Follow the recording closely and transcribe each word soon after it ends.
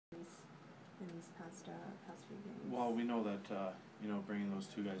past few games? Well, we know that bringing those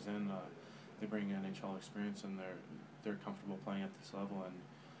two guys in, they bring NHL experience, and they're comfortable playing at this level. And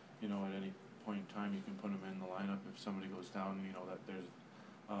at any point in time, you can put them in the lineup if somebody goes down. That there's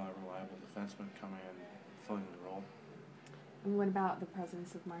a reliable defenseman coming in, filling the role. And what about the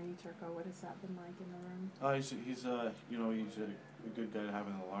presence of Marty Turco? What has that been like in the room? He's a good guy to have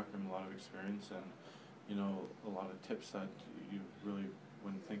in the locker room. A lot of experience, and a lot of tips that you really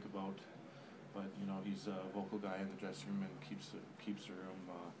wouldn't think about. But he's a vocal guy in the dressing room and keeps the room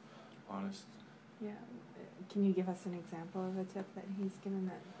honest. Yeah, can you give us an example of a tip that he's given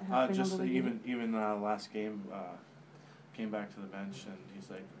that has been just able to even last game, came back to the bench and he's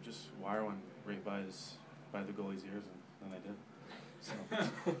like, just wire one right by the goalie's ears, and I did. So.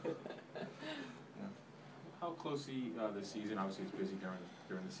 Yeah. How closely the season? Obviously, it's busy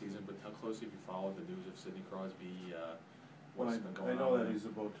during the season, but how closely have you followed the news of Sidney Crosby? What's been going on? I know that he's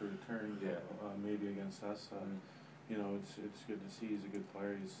about to return, yeah. Maybe against us. It's good to see. He's a good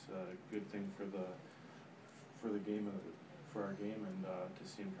player. He's a good thing for the game, for our game, and to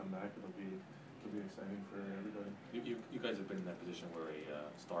see him come back, it'll be exciting for everybody. You guys have been in that position where a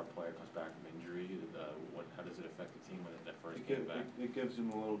star player comes back from injury. How does it affect the team when that first came back? It gives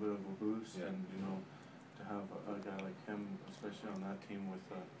him a little bit of a boost, yeah. And to have a guy like him, especially on that team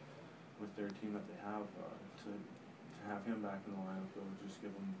with their team that they have, to have him back in the lineup, it will just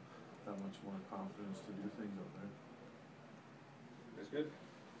give them that much more confidence to do things out there. That's good.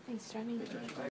 Thanks, Johnny.